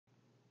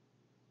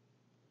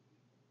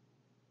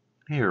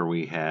Here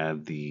we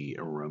have the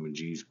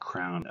Aromagee's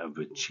Crown of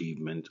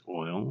Achievement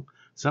oil.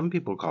 Some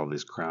people call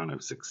this Crown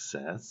of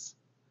Success.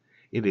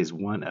 It is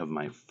one of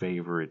my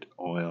favorite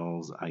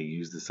oils. I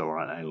use this a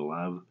lot. I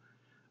love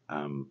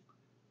um,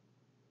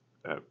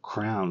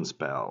 crown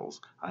spells.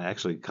 I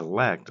actually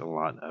collect a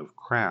lot of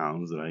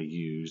crowns that I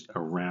use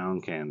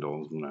around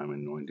candles when I'm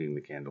anointing the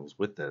candles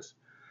with this.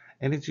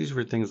 And it's used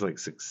for things like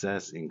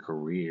success in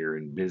career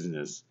and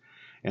business.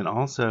 And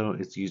also,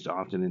 it's used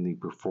often in the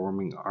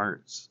performing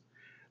arts.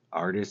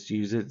 Artists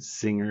use it,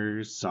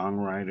 singers,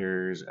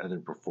 songwriters,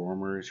 other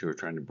performers who are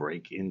trying to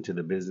break into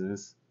the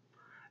business.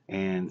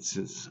 And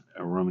since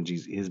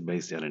Aromagees is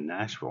based out of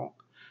Nashville,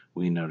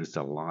 we noticed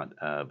a lot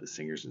of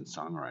singers and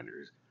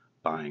songwriters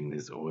buying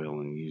this oil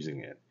and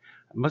using it.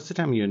 Most of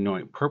the time, you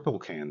anoint purple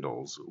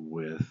candles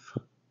with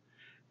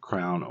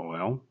crown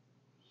oil.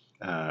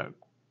 Uh,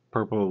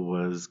 Purple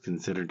was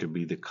considered to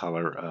be the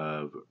color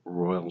of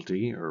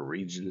royalty or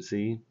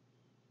regency.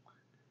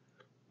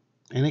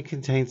 And it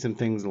contains some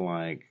things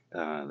like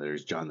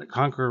there's John the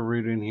Conqueror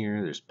root in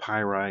here, there's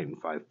pyrite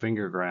and five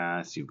finger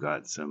grass, you've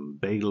got some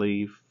bay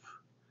leaf,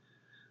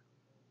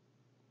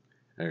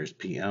 there's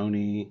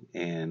peony,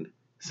 and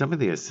some of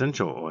the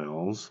essential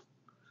oils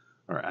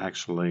are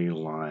actually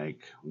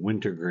like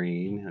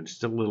wintergreen,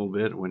 just a little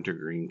bit.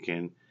 Wintergreen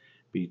can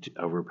be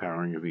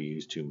overpowering if you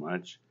use too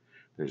much.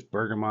 There's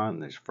bergamot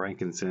and there's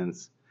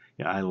frankincense.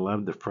 Yeah, I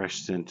love the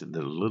fresh scent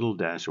the little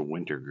dash of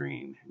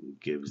wintergreen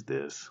gives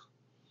this.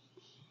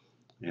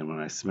 And when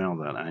I smell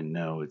that, I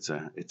know it's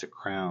a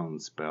crown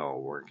spell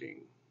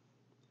working.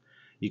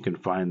 You can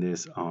find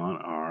this on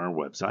our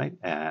website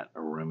at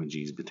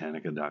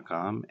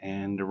aromageesbotanica.com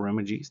and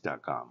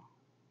aromagees.com.